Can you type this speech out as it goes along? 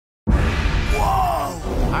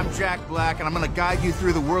I'm Jack Black, and I'm gonna guide you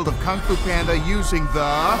through the world of Kung Fu Panda using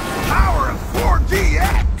the power of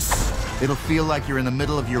 4DX! It'll feel like you're in the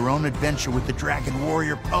middle of your own adventure with the Dragon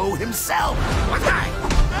Warrior Po himself!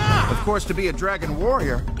 Of course, to be a Dragon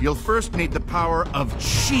Warrior, you'll first need the power of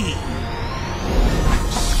Chi.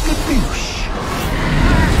 Skadoosh!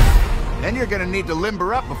 Then you're gonna need to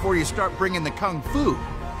limber up before you start bringing the Kung Fu.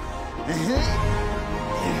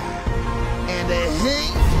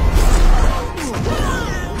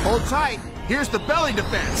 Hold tight. Here's the belly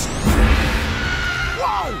defense.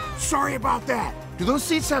 Whoa! Sorry about that. Do those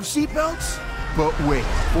seats have seat belts? But wait,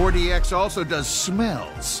 4DX also does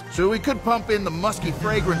smells. So we could pump in the musky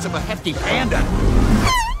fragrance of a hefty panda.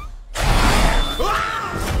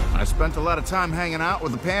 I spent a lot of time hanging out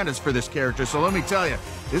with the pandas for this character, so let me tell you,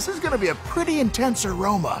 this is gonna be a pretty intense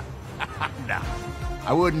aroma. No,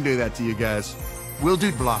 I wouldn't do that to you guys. We'll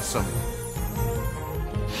do Blossom.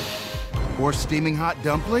 Or steaming hot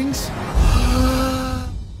dumplings?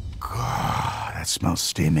 God, that smells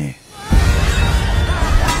steamy.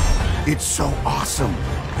 It's so awesome.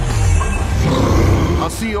 I'll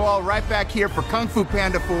see you all right back here for Kung Fu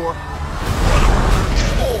Panda 4.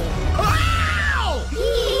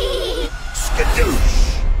 Skadoosh!